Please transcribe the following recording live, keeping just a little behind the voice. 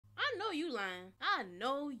know you lying. I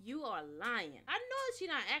know you are lying. I know she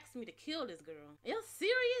not asking me to kill this girl. Are you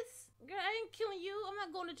serious? Girl, I ain't killing you. I'm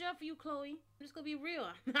not going to jail for you, Chloe. I'm just gonna be real.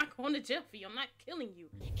 I'm not going to jail for you. I'm not killing you.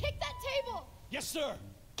 Kick that table! Yes, sir.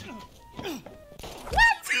 What?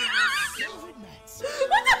 What the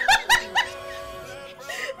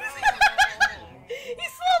He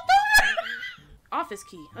slumped over! Office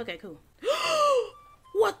key. Okay, cool.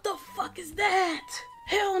 What the fuck is that?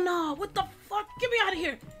 Hell no. What the fuck? Get me out of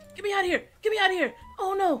here. Get me out of here. Get me out of here.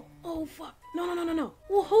 Oh no. Oh fuck. No, no, no, no, no.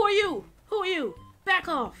 Well, who are you? Who are you? Back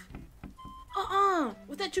off.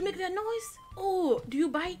 Was that you making that noise? Oh, do you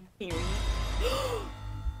bite?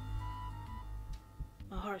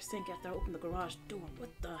 My heart sank after I opened the garage door.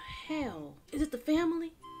 What the hell? Is it the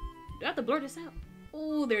family? Do I have to blur this out?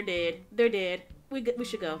 Oh, they're dead. They're dead. We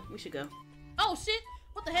should go. We should go. Oh shit!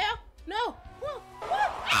 What the hell? No! Whoa.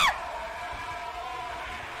 Ah!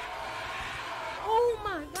 Oh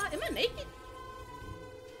my god! Am I naked?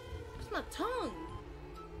 Where's my tongue?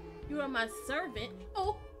 You are my servant.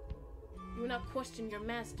 Oh! You will not question your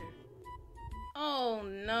master. Oh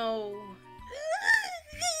no!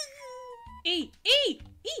 E!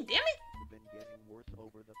 Damn it!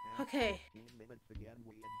 Okay.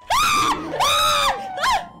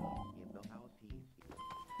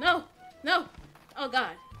 No! No! Oh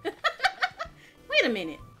god. Wait a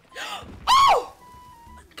minute. Oh!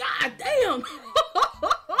 God damn!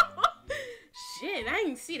 Shit, I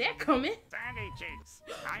didn't see that coming. Sandy cheeks.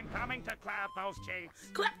 I'm coming to clap those cheeks.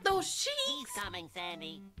 Clap those cheeks! He's coming,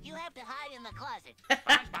 Sandy. You have to hide in the closet.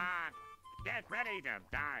 SpongeBob, get ready to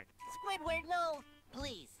die. Squidward, no.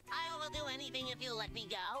 Please, I will do anything if you let me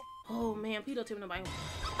go. Oh man, Peter told me nobody.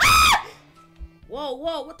 Ah! Whoa,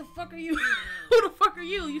 what the fuck are you? Who the fuck are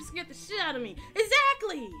you? You scared the shit out of me.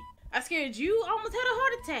 Exactly! I scared you. I almost had a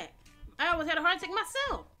heart attack. I almost had a heart attack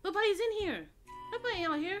myself. Nobody's in here. Nobody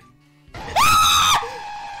out here.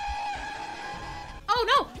 Oh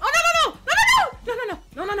no! Oh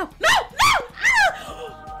no!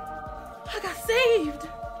 I got saved.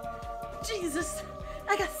 Jesus,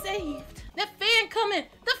 I got saved. That fan coming.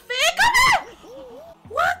 The fan coming.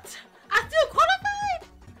 What? I still qualified?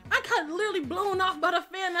 I got literally blown off by the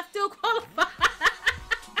fan. I still qualified.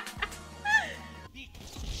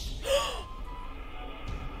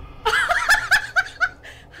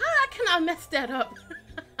 How can I mess that up?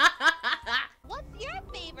 What's your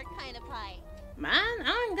favorite kind of pie? Mine?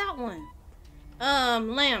 I ain't got one.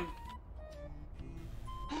 Lamb.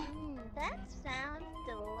 That sounds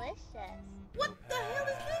delicious. What the hell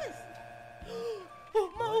is this? Oh,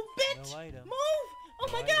 move, bitch! Move! Oh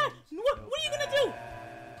my god! What are you gonna do?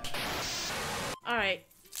 Alright.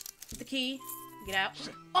 The key. Get out.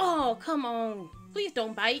 Oh, come on. Please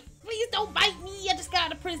don't bite. Please don't bite me. I just got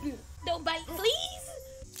out of prison. Don't bite, please.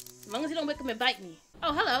 As long as you don't make me bite me.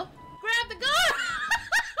 Oh, hello. Grab the gun!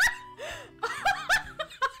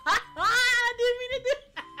 I didn't mean to do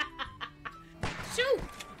that. Shoot!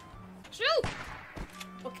 Shoot!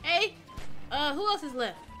 Okay. Who else is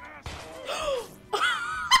left? Shit!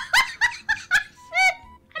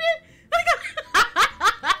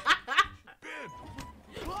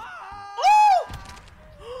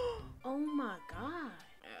 Oh my god.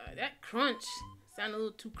 That crunch sounded a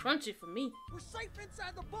little too crunchy for me. We're safe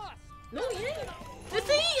inside the bus. No, you ain't.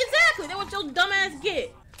 See? Exactly. That's what your dumb ass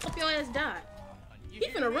get. Hope your ass die. He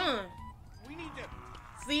finna run. We need to.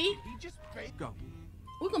 See? He just go.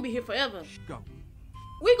 We're gonna be here forever. Go.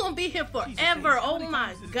 We're gonna be here forever. Oh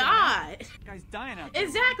my god. This guy's dying out there.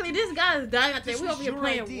 Exactly. This guy is dying out there. We over here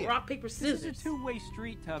playing idea. rock, paper, scissors. This is a two-way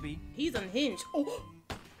street, Tubby. He's unhinged. Oh.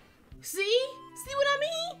 See? See what I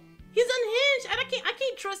mean? He's unhinged. I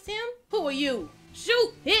can't trust him. Who are you?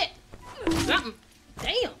 Shoot. Hit. Something.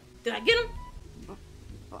 Damn. Did I get him?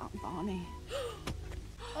 Bonnie.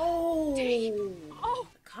 Oh. Damn. Oh.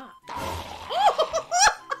 God.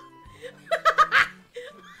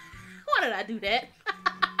 Why did I do that?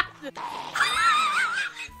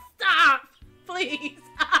 Stop. Please.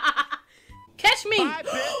 Catch me. Bye,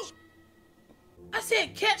 bitch. I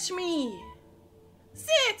said catch me. 6.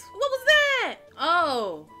 What was that?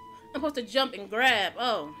 Oh. I'm supposed to jump and grab.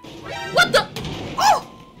 Oh. What the? Oh!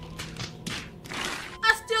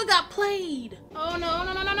 I still got played. Oh no,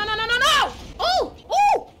 no, no, no, no, no, no, no, no! Oh!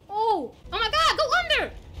 Oh! Oh! Oh my god, go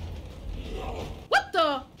under! What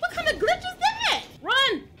the? What kind of glitch is that?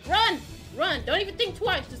 Run! Run! Run! Don't even think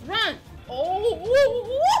twice, just run!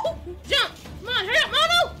 Oh! Jump! Come on, hurry up,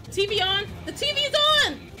 Mono! TV on! The TV's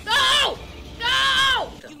on! Go!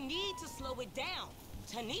 Go! You need to slow it down.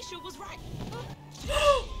 Tanisha was right.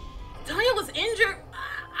 Tanya was injured.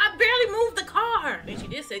 I barely moved the car. And she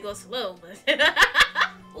did say go slow, but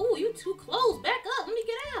ooh, you too close. Back up. Let me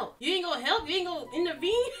get out. You ain't help? You ain't gonna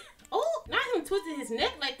intervene? Oh, not him twisting his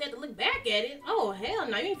neck like that to look back at it. Oh, hell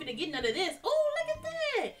no, you ain't finna get none of this. Oh, look at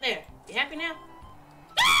that. There, you happy now?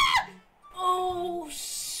 Ah! Oh,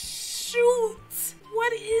 shoot.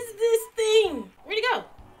 What is this thing? Where'd he go?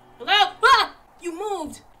 Hello? Ah! You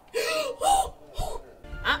moved.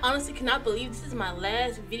 I honestly cannot believe this is my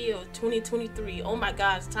last video of 2023. Oh my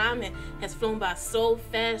gosh, time has flown by so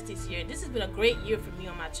fast this year. This has been a great year for me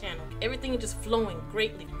on my channel. Everything is just flowing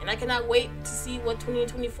greatly. And I cannot wait to see what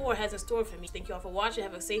 2024 has in store for me. Thank you all for watching.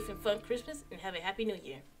 Have a safe and fun Christmas and have a happy new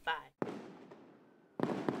year. Bye.